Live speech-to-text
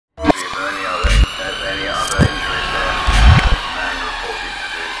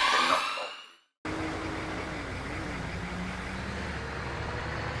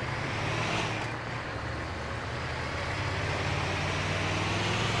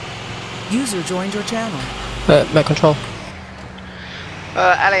User joined your channel. Met control.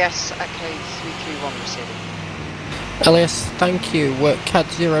 LAS AK331 receiving. LAS, thank you. CAD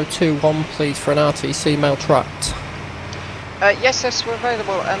 021, please, for an RTC mail tracked. Yes, we're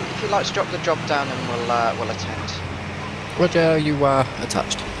available. If you'd like to drop the job down, and we'll attend. Roger, you are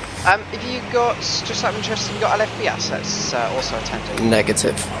attached. If you got, just out of interest, have you got LFB assets also attending?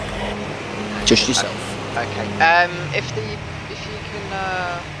 Negative. Just yourself. Okay. If you can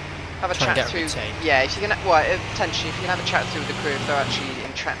have a chat through, yeah, if you can, well, potentially if you can have a chat through the crew if they're actually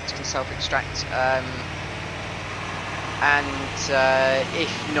entrapped, can self-extract, and if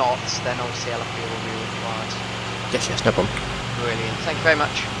not, then obviously LFB will be required. Yes, no problem. Brilliant. Thank you very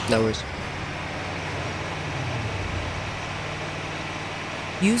much. No worries.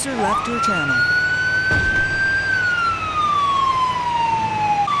 User left your channel.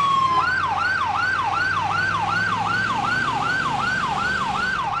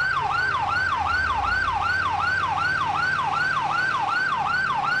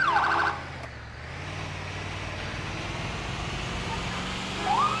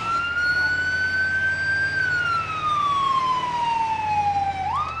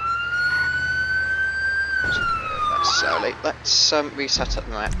 Let's reset up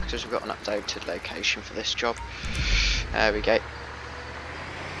the map because we've got an updated location for this job. There we go.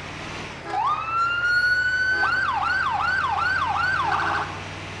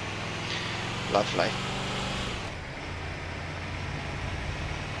 Lovely.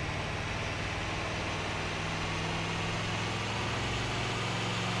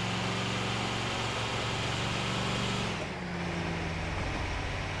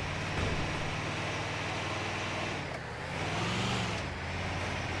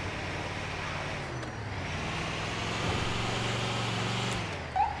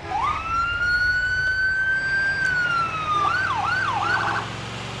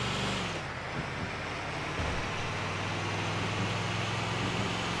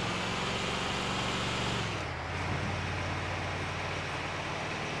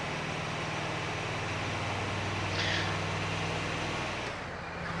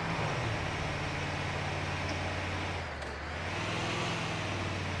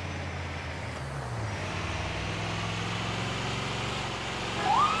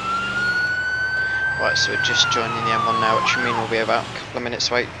 Right, so we're just joining the M1 now, which means we'll be about a couple of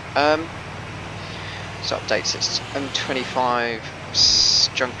minutes away. So updates, it's M25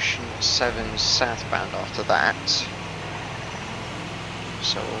 junction 7 southbound after that.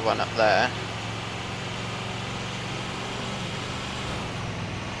 So we'll run up there.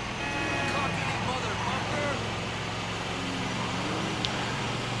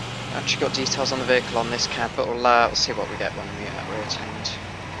 Actually got details on the vehicle on this cab, but we'll see what we get when we attend.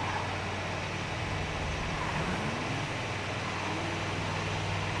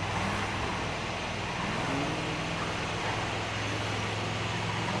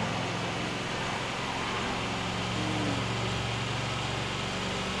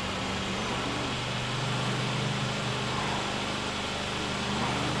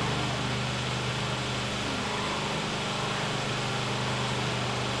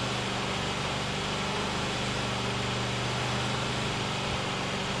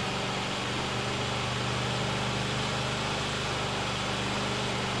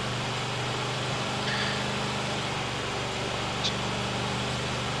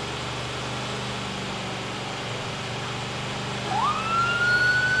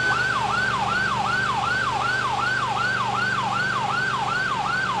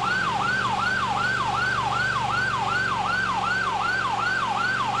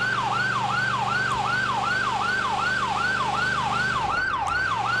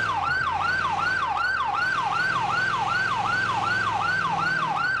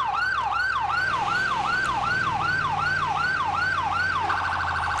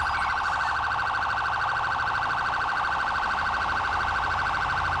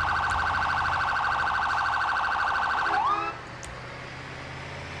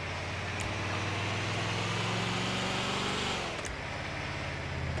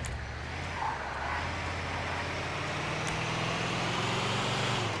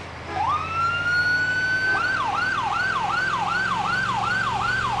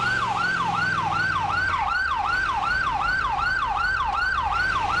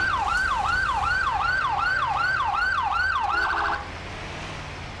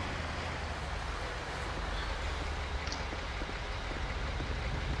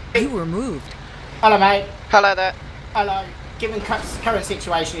 You were moved. Hello, mate. Hello there. Hello. Given current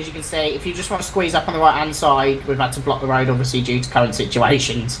situation, as you can see, if you just want to squeeze up on the right-hand side, we've had to block the road, obviously, due to current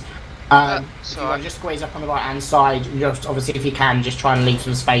situations. If you want to just squeeze up on the right hand side, just obviously if you can, just try and leave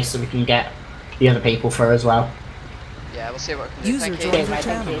some space so we can get the other people through as well. Yeah, we'll see what we can do. User Thank you. joined Cheers, your mate,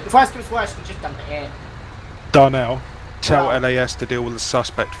 thank channel. you. If worst comes worst, we can just dump it here. Darnell, tell Right. LAS to deal with the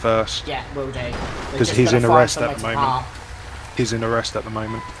suspect first. Yeah, will do. We're 'Cause just he's gonna in find arrest at somewhere the to moment. park. He's in arrest at the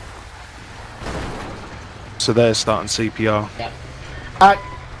moment. So they're starting CPR. Yep.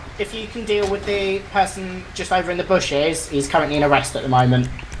 If you can deal with the person just over in the bushes, he's currently in arrest at the moment.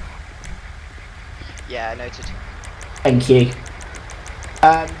 Yeah, noted. Thank you.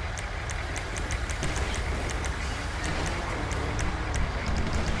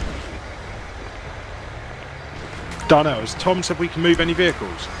 Darnell, has Tom said we can move any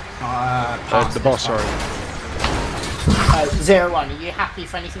vehicles? Pass The this boss, one. sorry. 01, are you happy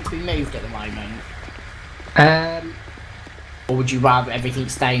for anything to be moved at the moment? Or would you rather everything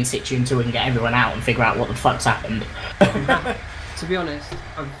stay in situ until we can get everyone out and figure out what the fuck's happened? To be honest,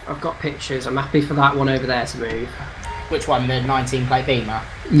 I've got pictures. I'm happy for that one over there to move. Which one, the 19 plate Beamer?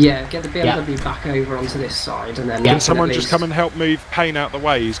 Yeah, get the BMW back over onto this side and then... Yeah. Can someone at just least- come and help move Payne out the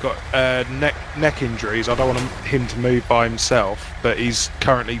way? He's got neck injuries. I don't want him to move by himself, but he's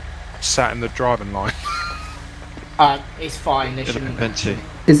currently sat in the driving line. It's fine, they shouldn't...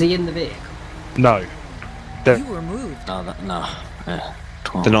 Is he in the vehicle? No. You were moved. No, no. Yeah.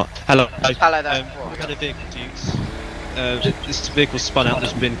 They're not. Hello. Hello there. We've had a vehicle use. This vehicle spun out.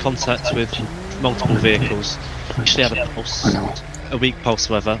 There's been contact with multiple vehicles. Actually had a pulse. A weak pulse,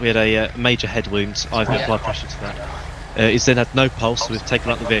 however. We had a major head wound. I've applied pressure to that. He's then had no pulse, so we've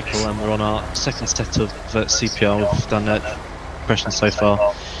taken out the vehicle and we're on our second set of CPR. We've done pressure so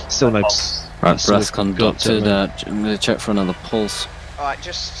far. Still no pulse. Right, So breath we've got to, conducted. I'm going to check for another pulse. Alright,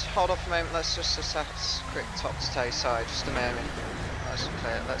 just hold off a moment. Let's just assess quick top to toe side. Just a moment. Nice and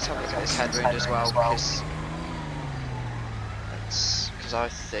clear. Let's have a look at his head wound as well, because I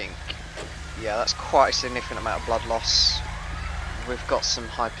think, yeah, that's quite a significant amount of blood loss. We've got some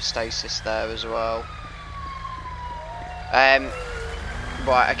hypostasis there as well.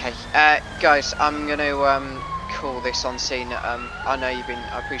 Right, okay, guys, I'm gonna call this on scene. I know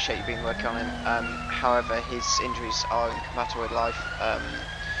I appreciate you been working on him. However, his injuries are incompatible with life.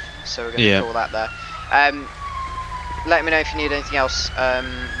 So we're gonna call that there. Let me know if you need anything else.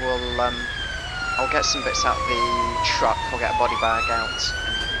 I'll get some bits out of the truck. I'll get a body bag out,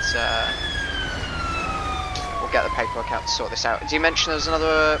 and we'll get the paperwork out to sort this out. Did you mention there was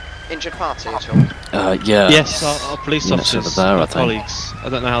another injured party at all? Yeah. Yes, our police officers, sort of there, I our think. colleagues. I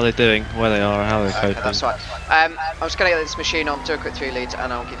don't know how they're doing, where they are, how they're coping. Okay, that's right. I'm just going to get this machine on, do a quick 3 leads,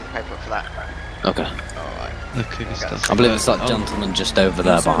 and I'll give you the paperwork for that. Okay. Alright. Okay, good stuff. I believe it's that gentleman just over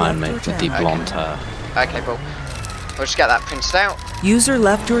there behind me with the blonde hair. Okay, cool. We'll just get that printed out. User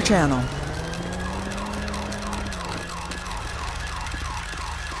left your channel.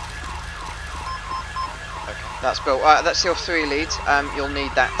 That's built. That's your 3 leads. You'll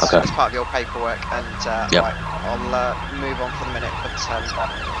need that Okay. as part of your paperwork, and Yep. right, I'll move on for the minute. But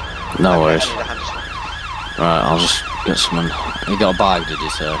No okay, worries. I need a hand. Right, I'll just get someone. You got a bag, did you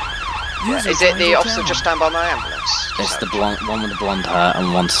say? User Is it joined the your officer channel. just stand by my ambulance? It's the blonde one with the blonde hair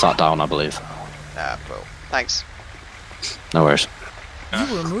and one sat down, I believe. Cool. Thanks. No worries. You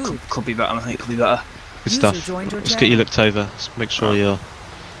were moved. Could be better, I think. Could be better. Good User stuff. joined your Let's get you channel. looked over. Just make sure you're...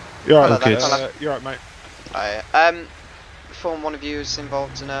 You're Hello right, there, good. fella. you're right, mate. Form one of you is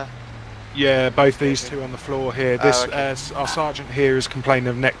involved in a. Yeah, both these two on the floor here. This okay. our sergeant here is complaining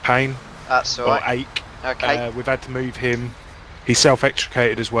of neck pain That's or alright. ache. Okay. We've had to move him. He's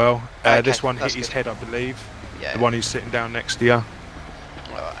self-extricated as well. Okay, This one hit that's his good. head, I believe. Yeah. The one who's sitting down next to you.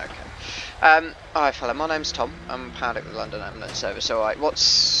 Alright, okay. Hi fella, my name's Tom. I'm Paddock with London Ambulance Service. Alright,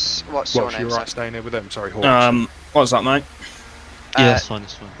 what's your What, name? you're sir? right staying there with them? Sorry, Hawks. What's that, mate? Yeah, that's fine,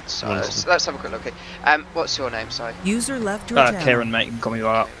 that's fine. So Well, let's have a quick look here. What's your name, sorry? User left your channel. Kieran, mate. You can call me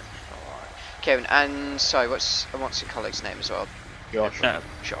by that. Kevin, and sorry, what's your colleague's name as well? Josh.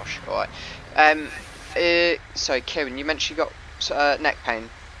 Josh, alright. Sorry, Kevin, you mentioned you got neck pain.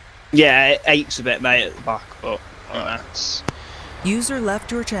 Yeah, it aches a bit, mate, at the back, but... Let's User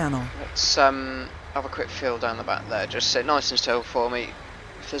left your channel. have a quick feel down the back there. Just sit nice and still for me.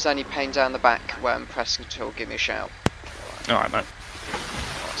 If there's any pain down the back where I'm pressing at all, give me a shout. Alright, mate.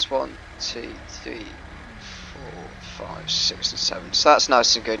 That's 1, 2, 3, 4, 5, 6 and 7. So that's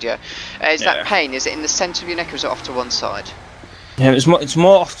nice and good, yeah. Is that pain, is it in the centre of your neck or is it off to one side? Yeah, it's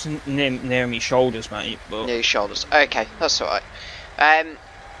more often near my shoulders, mate, but... Near your shoulders. Okay, that's alright.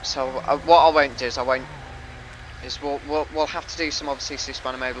 So what I won't do is we'll have to do some obviously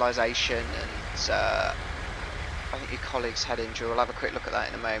spinal mobilisation and I think your colleague's head injury. We'll have a quick look at that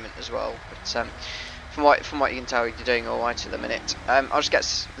in a moment as well. But From what you can tell, you're doing all right at the minute. I'll just get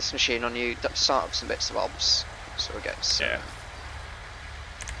this machine on you. Start up some bits of bobs. So we'll get some,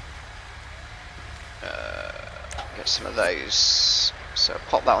 get some of those. So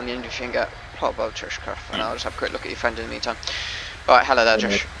pop that on the injury finger. Pop above Josh Craft, and I'll just have a quick look at your friend in the meantime. All right, hello there,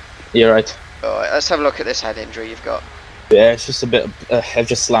 Josh. You're right. All right, let's have a look at this head injury you've got. Yeah, it's just a bit of, I've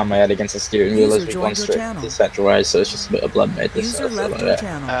just slammed my head against the steering wheel as we've gone straight to the central race, so it's just a bit of blood made this. User left your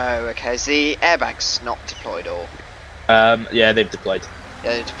channel. Oh, okay. Is the airbags not deployed or? Yeah, they've deployed.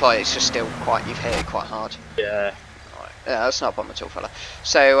 Yeah, they've deployed. It's just still quite. You've hit it quite hard. Yeah. Right. Yeah, that's not a problem at all, fella.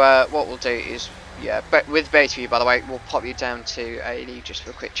 So what we'll do is, yeah, but with both of you, by the way, we'll pop you down to A&E just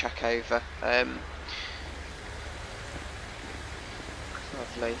for a quick check over.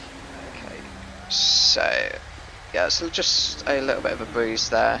 Lovely. Okay. So. Yeah, so just a little bit of a bruise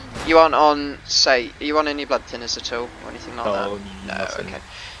there. You aren't on, say, are you on any blood thinners at all, or anything like that? No, nothing. Okay.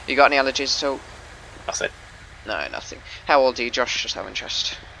 You got any allergies at all? Nothing. No, nothing. How old are you, Josh? Just out of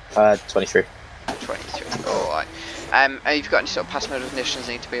interest. 23. 23. Alright. Have you got any sort of past medical conditions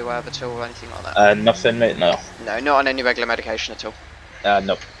you need to be aware of at all, or anything like that? Nothing, mate, no. No, not on any regular medication at all?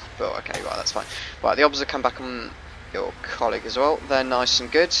 Nope. Oh, okay, right, that's fine. Right, the obs have come back on your colleague as well. They're nice and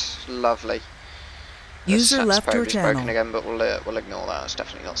good. Lovely. User left your channel. Broken again, but we'll ignore that. It's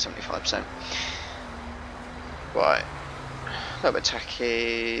definitely not 75%. Right, a little bit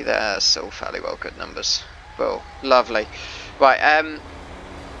tacky. They're still fairly well good numbers. Well, lovely. Right,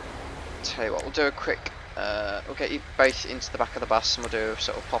 tell you what, we'll do a quick. We'll get you both into the back of the bus, and we'll do a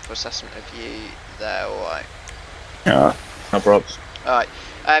sort of proper assessment of you there. All right. Yeah, no problems. All right.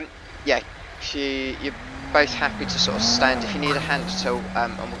 Yeah. If you're both happy to sort of stand. If you need a hand at all,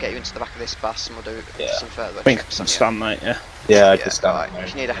 and we'll get you into the back of this bus, and we'll do some further checks on you. Stand, mate. Yeah. Yeah, I can stand. Right.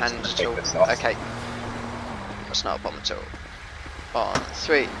 If you need a hand at all, okay. That's not a problem at all. On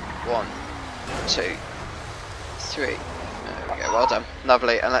 3, 1, 2, 3. There we go. Well done.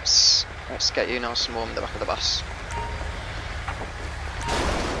 Lovely. And let's get you nice and warm in the back of the bus.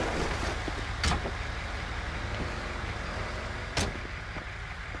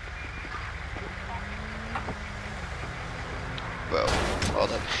 Well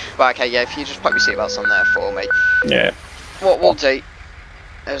done. Right, okay, yeah, if you just pop your seatbelts on there for me. Yeah. What we'll do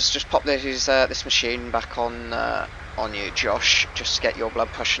is just pop this machine back on you, Josh, just to get your blood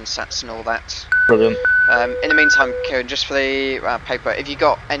pressure and sats and all that. Brilliant. In the meantime, Kieran, just for the paper, have you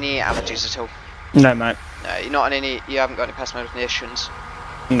got any allergies at all? No, mate. No, you're not on any. You haven't got any past medical conditions.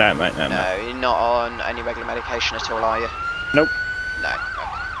 No, mate. No, No, mate. you're not on any regular medication at all, are you? Nope. No. Okay,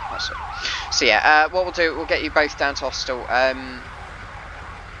 that's it. So yeah, what we'll do, we'll get you both down to hospital. We'll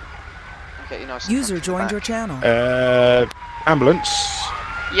get you nice and User comfy joined back. your channel. Ambulance.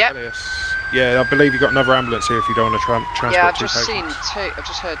 Yep. Yeah, I believe you've got another ambulance here if you don't want to transport Yeah, I've two just patients. seen two. I've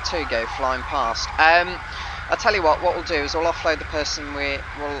just heard two go flying past. I'll tell you what we'll do is we'll offload the person. We'll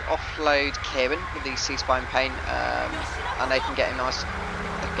offload Kieran with the C-spine pain, and they can get him nice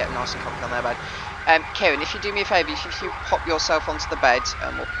and comfy on their bed. Kieran, if you do me a favour, if you pop yourself onto the bed,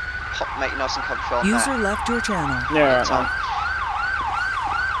 and we'll make you nice and comfy on User that. left your channel. Yeah, right, man.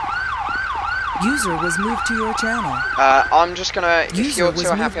 User was moved to your channel. I'm just gonna, if User you're was two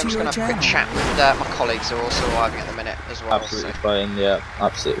are happy, moved I'm just to gonna have a your quick chat with my colleagues who are also arriving at the minute as well. Absolutely fine, yeah,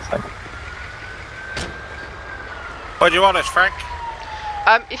 absolutely fine. What do you want us, Frank?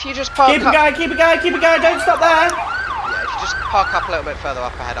 If you just park Keep it up, going, keep it going, keep it going, don't stop there! yeah, if you just park up a little bit further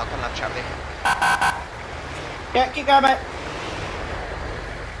up ahead, I'll come and have a chat with you. Yeah, keep going, mate.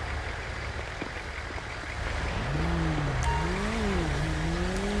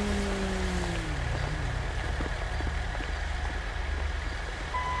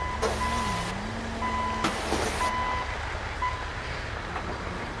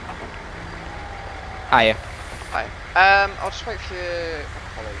 Hiya. Hi. I'll just wait for your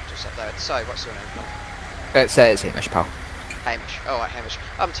colleague just up there. Sorry, what's your name? It's Hamish, pal. Hamish. Oh, right, Hamish.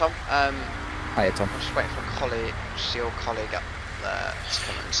 I'm Tom. Hiya, Tom. I'm just waiting for a colleague, just your colleague up there to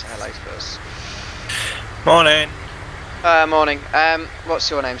come and say hello to us. Morning. Morning. What's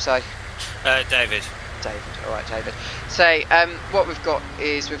your name, say? David. David. Alright, David. So, what we've got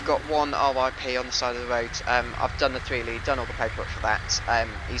is we've got one RYP on the side of the road. I've done the 3 lead, done all the paperwork for that.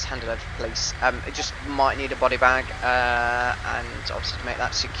 He's handed over to police. It just might need a body bag, and obviously to make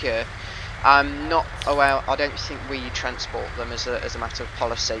that secure. I'm not aware, I don't think we transport them as a matter of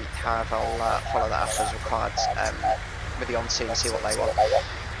policy. However, I'll follow that up as required with the on-scene and see what they want.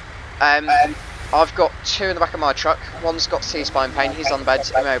 I've got 2 in the back of my truck. One's got C-spine pain, he's on the bed,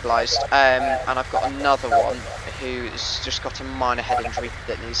 immobilised, and I've got another one who's just got a minor head injury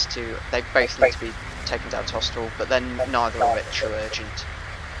that needs to, they both need to be taken down to hospital, but then neither of it are urgent.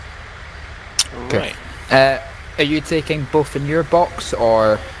 Right. Are you taking both in your box,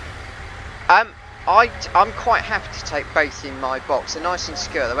 or...? I'm quite happy to take both in my box. They're nice and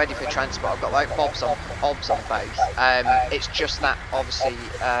secure. They're ready for transport. I've got like obs on both. It's just that obviously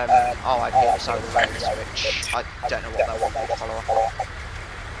I've hit the side of the roads, which I don't know what they'll want me to follow up on.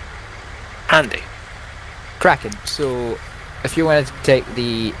 Handy. Cracking. So, if you wanted to take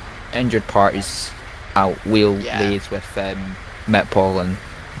the injured parties out, we'll liaise with Metpol and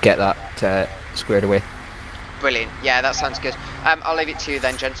get that squared away. Brilliant. Yeah, that sounds good. I'll leave it to you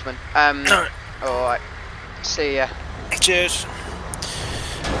then, gentlemen. Alright. See ya. Cheers.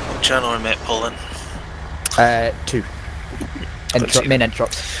 Channel or Metpol then? 2. Main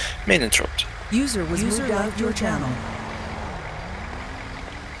interrupt. Main interrupt. User was moved out of your channel.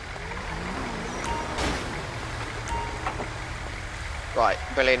 Right,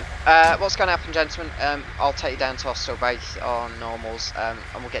 brilliant. What's going to happen, gentlemen? I'll take you down to hostel base on normals, and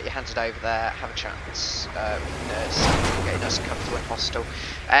we'll get you handed over there, have a chat with nurse, we'll get you nice and comfortable in hostel.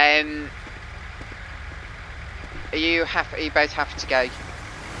 Are you happy? Are you both happy to go?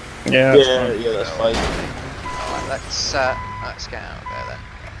 Yeah, that's fine. Alright, let's get out of there then.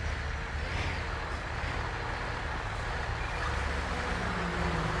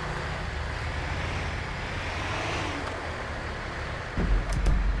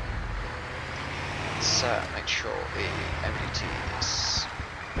 Let's make sure the MDT is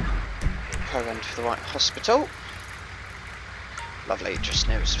programmed for the right hospital. Lovely, just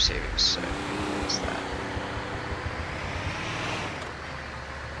near its receiving, so it's there.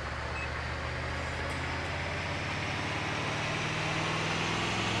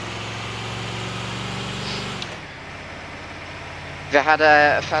 Have you had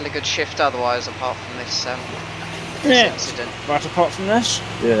a fairly good shift otherwise, apart from this, incident? Right apart from this?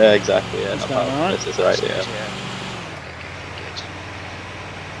 Yeah, exactly, yeah. It's Apart going from alright. this is right, yeah.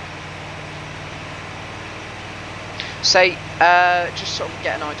 So, just sort of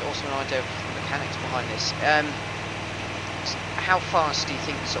get an idea, also an idea of the mechanics behind this. How fast do you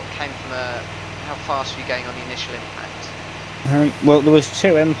think sort of came from how fast were you going on the initial impact? Well, there was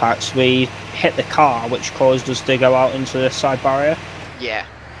 2 impacts. We hit the car, which caused us to go out into the side barrier. Yeah.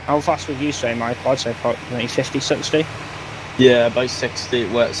 How fast would you say, Mike? I'd say probably 50, 60. Yeah, about 60.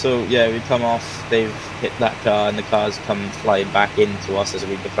 Well, so yeah, we come off, they've hit that car, and the car's come flying back into us as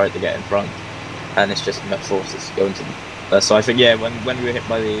we tried to get in front. And it's just enough forces to go into them. So I think, yeah, when we were hit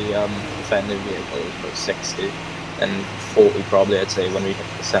by the offending vehicle, it was about 60. And 40 probably, I'd say, when we hit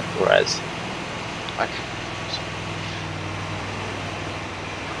the central res. Okay.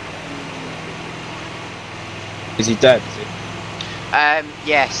 Is he dead, is he?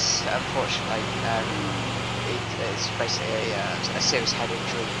 Yes, unfortunately. It's basically a serious head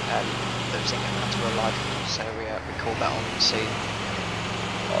injury that was incoming to real life, so we called that on the scene.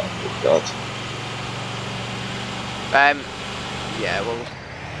 Oh, good God. Yeah, well,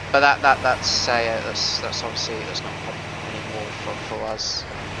 but that's obviously that's not a problem anymore for us.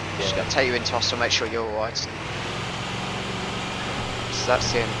 Just got to take you into hospital, make sure you're alright. So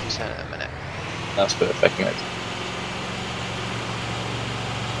that's the only concern at the minute. That's perfect, mate.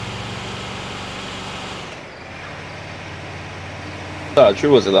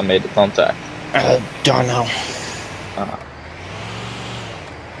 Who was it that made the contact? Don't know.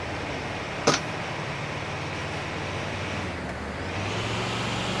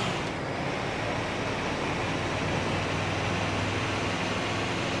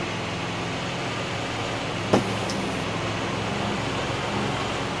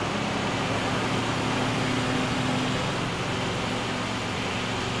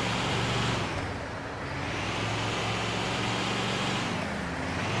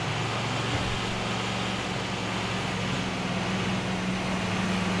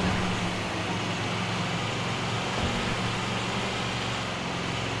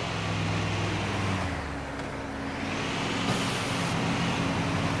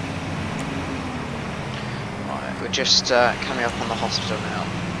 We're just coming up on the hospital now,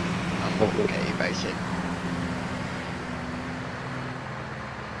 and we'll get you both in.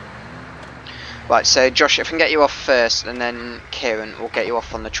 Right, so Josh, if I can get you off first, and then Kieran will get you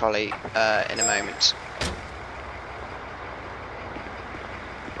off on the trolley in a moment.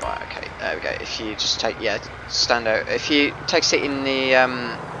 Right, okay, there we go. If you just take, stand out. If you take a seat in the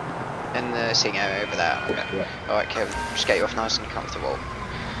seating area over there. Okay. Yeah. Alright, Kieran, just get you off nice and comfortable.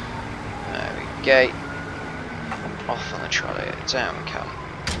 There we go. Off on the trolley, down we come.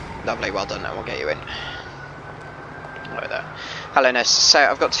 Lovely, well done, now we'll get you in. Right there. Hello nurse, so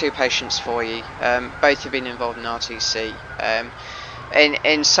I've got 2 patients for you. Both have been involved in RTC.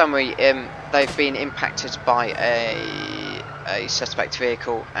 In summary, they've been impacted by a suspect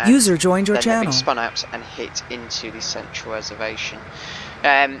vehicle. And User joined your then they've been channel. spun out and hit into the central reservation.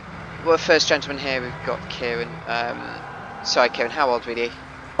 Well, first gentleman here, we've got Kieran. Sorry, Kieran, how old were you?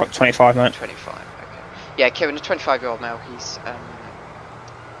 About 25, mate. 25, okay. Yeah, Kieran, a 25-year-old male. He's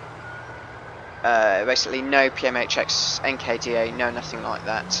basically no PMHX, NKDA, no nothing like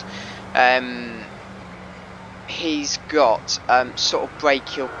that. He's got sort of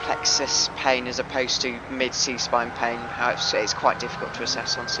brachial plexus pain as opposed to mid-C-spine pain. It's quite difficult to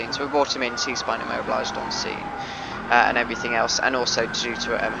assess on scene. So we brought him in, C-spine immobilised on scene, and everything else. And also due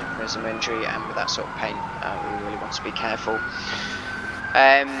to a mechanism injury and with that sort of pain, we really want to be careful.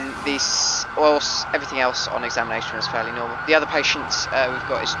 Everything else on examination was fairly normal. The other patient we've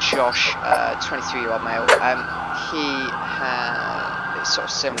got is Josh, 23-year-old male. It's sort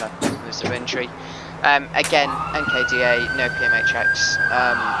of similar mechanism of injury. Again, NKDA, no PMHX.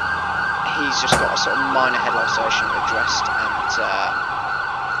 He's just got a sort of minor head laceration addressed and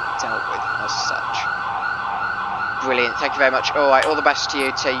dealt with as such. Brilliant, thank you very much. Alright, all the best to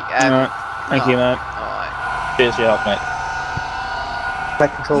you, T. Alright, thank you, mate. Alright. Cheers for your help, mate.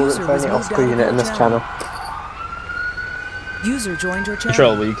 Flight control isn't for any Oscar unit in this channel. User joined your channel.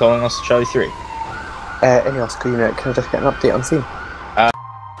 Control, were you calling us Charlie 3? Any Oscar unit, can I just get an update on scene?